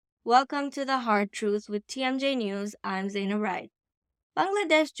Welcome to the Hard Truth with TMJ News. I'm Zainabrights.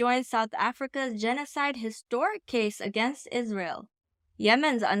 Bangladesh joins South Africa's genocide historic case against Israel.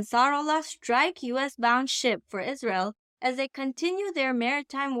 Yemen's Ansarallah strike U.S.-bound ship for Israel as they continue their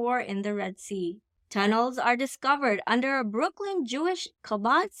maritime war in the Red Sea. Tunnels are discovered under a Brooklyn Jewish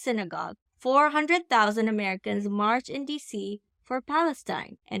Chabad synagogue. 400,000 Americans march in D.C. for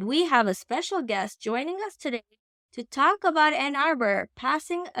Palestine. And we have a special guest joining us today to talk about Ann Arbor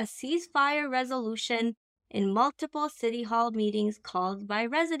passing a ceasefire resolution in multiple city hall meetings called by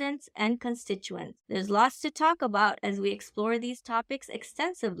residents and constituents. There's lots to talk about as we explore these topics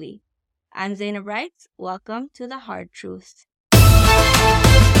extensively. I'm Zainabrights. Welcome to the Hard Truth.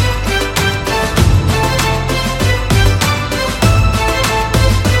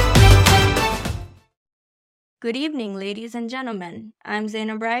 Good evening, ladies and gentlemen. I'm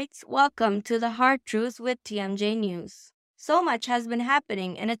Zainabrights. Welcome to the Hard Truth with TMJ News. So much has been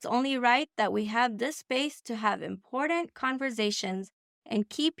happening, and it's only right that we have this space to have important conversations and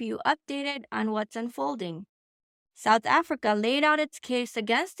keep you updated on what's unfolding. South Africa laid out its case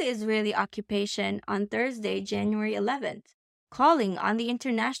against the Israeli occupation on Thursday, January 11th, calling on the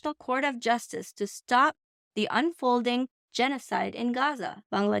International Court of Justice to stop the unfolding genocide in Gaza.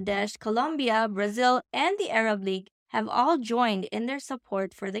 Bangladesh, Colombia, Brazil, and the Arab League have all joined in their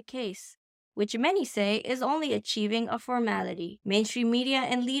support for the case, which many say is only achieving a formality. Mainstream media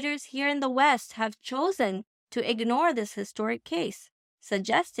and leaders here in the West have chosen to ignore this historic case,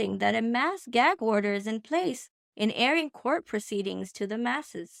 suggesting that a mass gag order is in place in airing court proceedings to the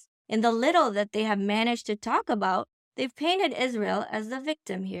masses. In the little that they have managed to talk about, they've painted Israel as the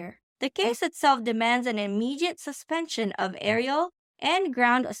victim here. The case itself demands an immediate suspension of aerial and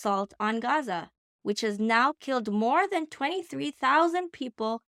ground assault on Gaza, which has now killed more than 23,000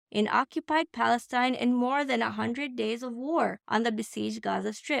 people in occupied Palestine in more than 100 days of war on the besieged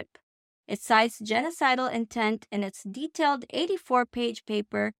Gaza Strip. It cites genocidal intent in its detailed 84-page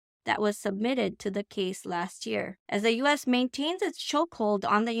paper that was submitted to the case last year. As the U.S. maintains its chokehold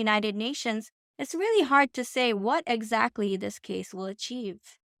on the United Nations, it's really hard to say what exactly this case will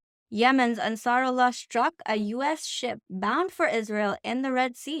achieve. Yemen's Ansarallah struck a U.S. ship bound for Israel in the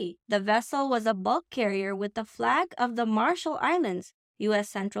Red Sea. The vessel was a bulk carrier with the flag of the Marshall Islands, U.S.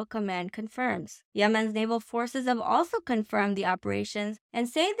 Central Command confirms. Yemen's naval forces have also confirmed the operations and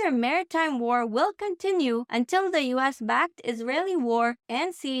say their maritime war will continue until the U.S.-backed Israeli war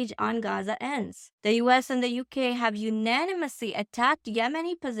and siege on Gaza ends. The U.S. and the U.K. have unanimously attacked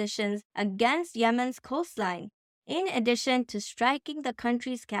Yemeni positions against Yemen's coastline, in addition to striking the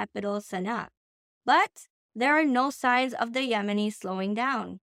country's capital, Sana'a. But there are no signs of the Yemenis slowing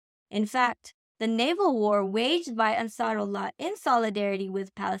down. In fact, the naval war waged by Ansarallah in solidarity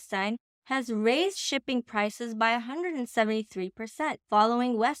with Palestine has raised shipping prices by 173%,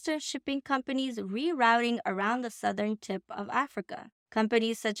 following Western shipping companies rerouting around the southern tip of Africa.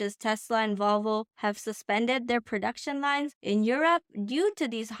 Companies such as Tesla and Volvo have suspended their production lines in Europe due to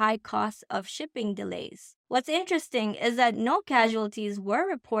these high costs of shipping delays. What's interesting is that no casualties were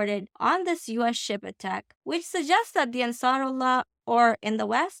reported on this U.S. ship attack, which suggests that the Ansarallah, or in the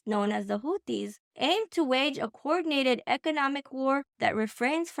West known as the Houthis, aim to wage a coordinated economic war that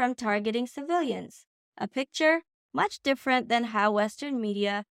refrains from targeting civilians, a picture much different than how Western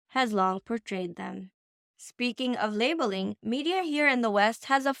media has long portrayed them. Speaking of labeling, media here in the West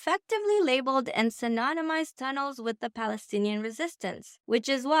has effectively labeled and synonymized tunnels with the Palestinian resistance, which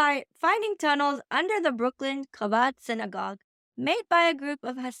is why finding tunnels under the Brooklyn Chabad synagogue made by a group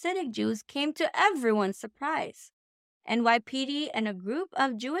of Hasidic Jews came to everyone's surprise. NYPD and a group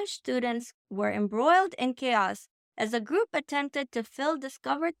of Jewish students were embroiled in chaos as the group attempted to fill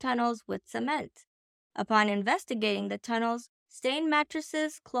discovered tunnels with cement. Upon investigating the tunnels, stained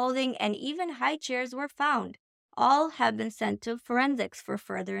mattresses, clothing, and even high chairs were found. All have been sent to forensics for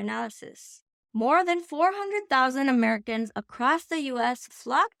further analysis. More than 400,000 Americans across the U.S.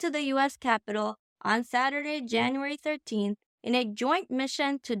 flocked to the U.S. Capitol on Saturday, January 13th, in a joint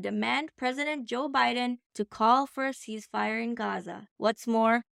mission to demand President Joe Biden to call for a ceasefire in Gaza. What's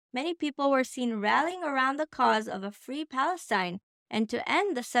more, many people were seen rallying around the cause of a free Palestine and to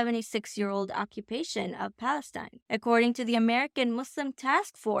end the 76-year-old occupation of Palestine. According to the American Muslim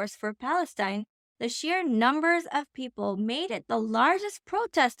Task Force for Palestine, the sheer numbers of people made it the largest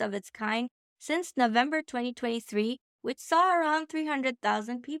protest of its kind since November 2023, which saw around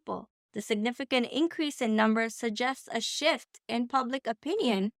 300,000 people. The significant increase in numbers suggests a shift in public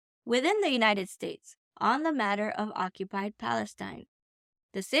opinion within the United States on the matter of occupied Palestine.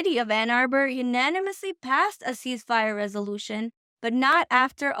 The city of Ann Arbor unanimously passed a ceasefire resolution, but not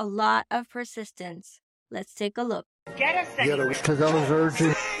after a lot of persistence. Let's take a look. In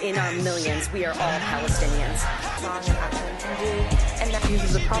our millions, we are all Palestinians. And that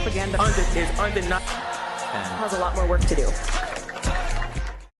uses the propaganda is undeniable. Has a lot more work to do.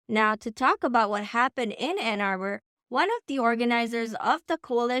 Now, to talk about what happened in Ann Arbor, one of the organizers of the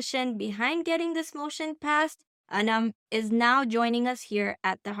coalition behind getting this motion passed, Anam, is now joining us here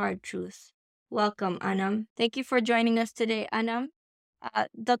at The Hard Truth. Welcome, Anam. Thank you for joining us today, Anam.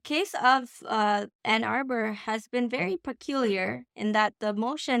 The case of Ann Arbor has been very peculiar in that the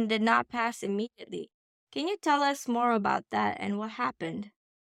motion did not pass immediately. Can you tell us more about that and what happened?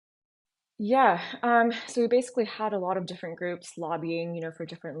 Yeah, so we basically had a lot of different groups lobbying, for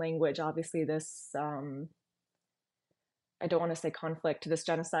different language. Obviously, this, I don't want to say conflict, this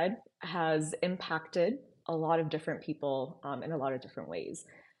genocide has impacted a lot of different people in a lot of different ways.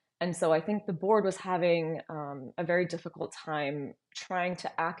 And so I think the board was having a very difficult time trying to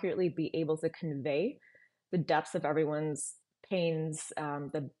accurately be able to convey the depths of everyone's pains,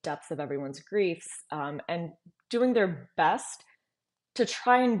 the depths of everyone's griefs, and doing their best to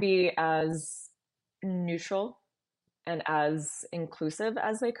try and be as neutral and as inclusive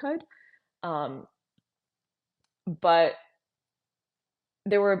as they could. But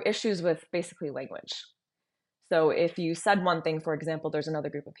there were issues with basically language. So if you said one thing, for example, there's another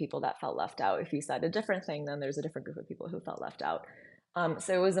group of people that felt left out. If you said a different thing, then there's a different group of people who felt left out.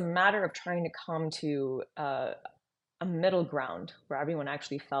 So it was a matter of trying to come to a middle ground where everyone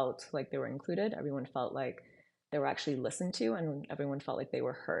actually felt like they were included, everyone felt like they were actually listened to, and everyone felt like they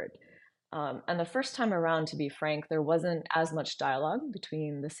were heard. And the first time around, to be frank, there wasn't as much dialogue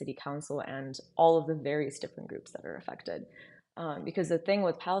between the city council and all of the various different groups that are affected. Because the thing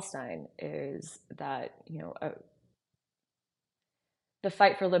with Palestine is that, the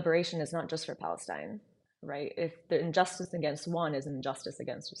fight for liberation is not just for Palestine, right? If the injustice against one is injustice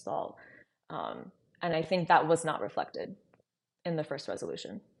against us all. And I think that was not reflected in the first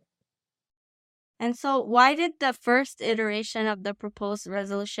resolution. And so, why did the first iteration of the proposed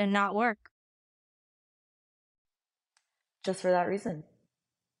resolution not work? Just for that reason.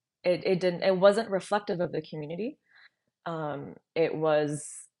 It wasn't reflective of the community.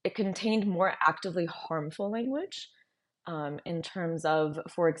 It contained more actively harmful language in terms of,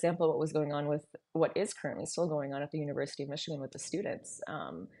 for example, what was going on with what is currently still going on at the University of Michigan with the students.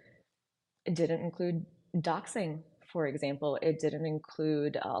 It didn't include doxing, for example. It didn't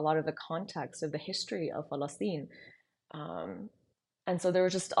include a lot of the context of the history of Palestine. And so there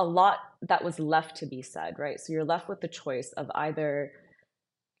was just a lot that was left to be said, right? So you're left with the choice of either,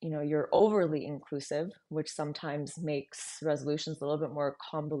 you're overly inclusive, which sometimes makes resolutions a little bit more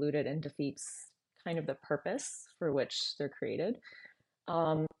convoluted and defeats kind of the purpose for which they're created,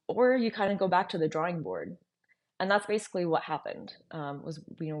 or you kind of go back to the drawing board. And that's basically what happened.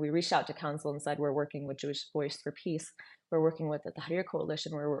 We reached out to council and said, we're working with Jewish Voice for Peace. We're working with the Tahrir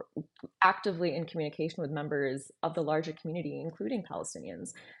Coalition, where we're actively in communication with members of the larger community, including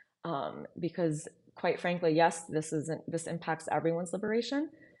Palestinians. Because quite frankly, yes, this impacts everyone's liberation.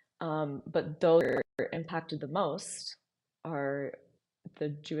 But those who are impacted the most are the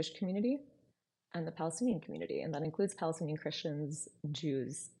Jewish community and the Palestinian community. And that includes Palestinian Christians,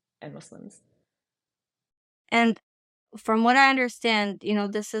 Jews, and Muslims. And from what I understand,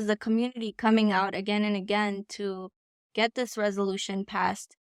 this is the community coming out again and again to get this resolution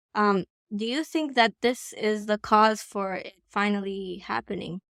passed. Do you think that this is the cause for it finally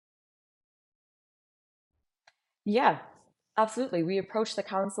happening? Yeah, absolutely. We approached the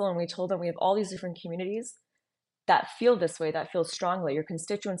council and we told them we have all these different communities that feel this way, that feel strongly. Your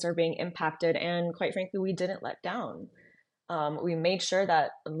constituents are being impacted, and quite frankly, we didn't let down. We made sure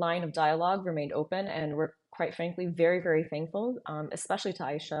that line of dialogue remained open, and we're quite frankly very, very thankful, especially to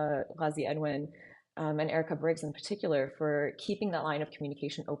Aisha, Ghazi Edwin, and Erica Briggs in particular, for keeping that line of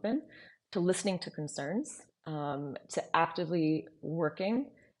communication open, to listening to concerns, to actively working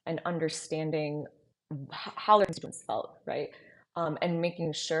and understanding how their constituents felt, right? And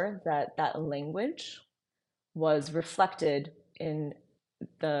making sure that that language was reflected in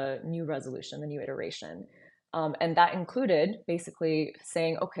the new resolution, the new iteration. And that included basically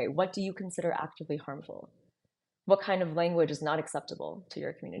saying, okay, what do you consider actively harmful? What kind of language is not acceptable to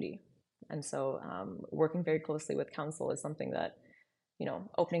your community? And so working very closely with council is something that,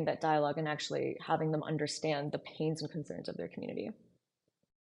 opening that dialogue and actually having them understand the pains and concerns of their community.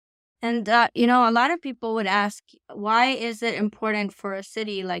 And, a lot of people would ask, why is it important for a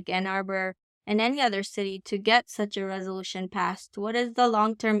city like Ann Arbor and any other city to get such a resolution passed? What is the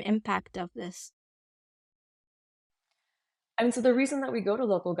long-term impact of this? I mean, so the reason that we go to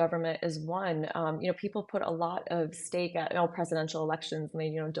local government is one, people put a lot of stake at presidential elections, and they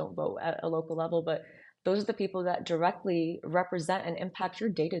don't vote at a local level, but Those are the people that directly represent and impact your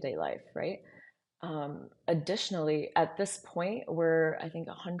day-to-day life, right? Additionally, at this point, we're, I think,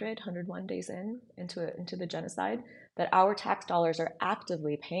 101 days into the genocide that our tax dollars are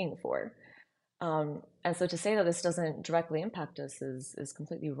actively paying for. And so to say that this doesn't directly impact us is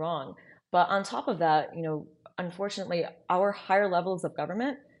completely wrong. But on top of that, unfortunately, our higher levels of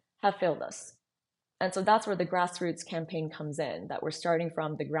government have failed us. And so that's where the grassroots campaign comes in, that we're starting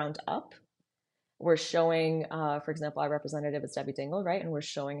from the ground up. We're showing, for example, our representative is Debbie Dingell, right? And we're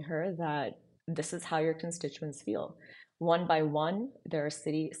showing her that this is how your constituents feel. One by one, there are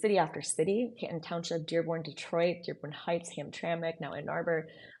city after city, Canton Township, Dearborn, Detroit, Dearborn Heights, Hamtramck, now Ann Arbor,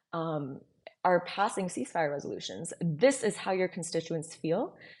 are passing ceasefire resolutions. This is how your constituents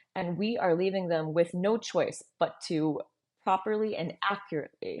feel, and we are leaving them with no choice but to properly and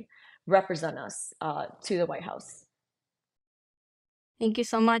accurately represent us to the White House. Thank you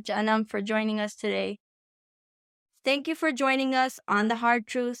so much, Anam, for joining us today. Thank you for joining us on The Hard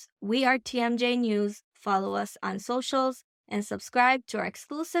Truth. We are TMJ News. Follow us on socials and subscribe to our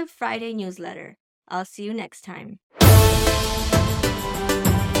exclusive Friday newsletter. I'll see you next time.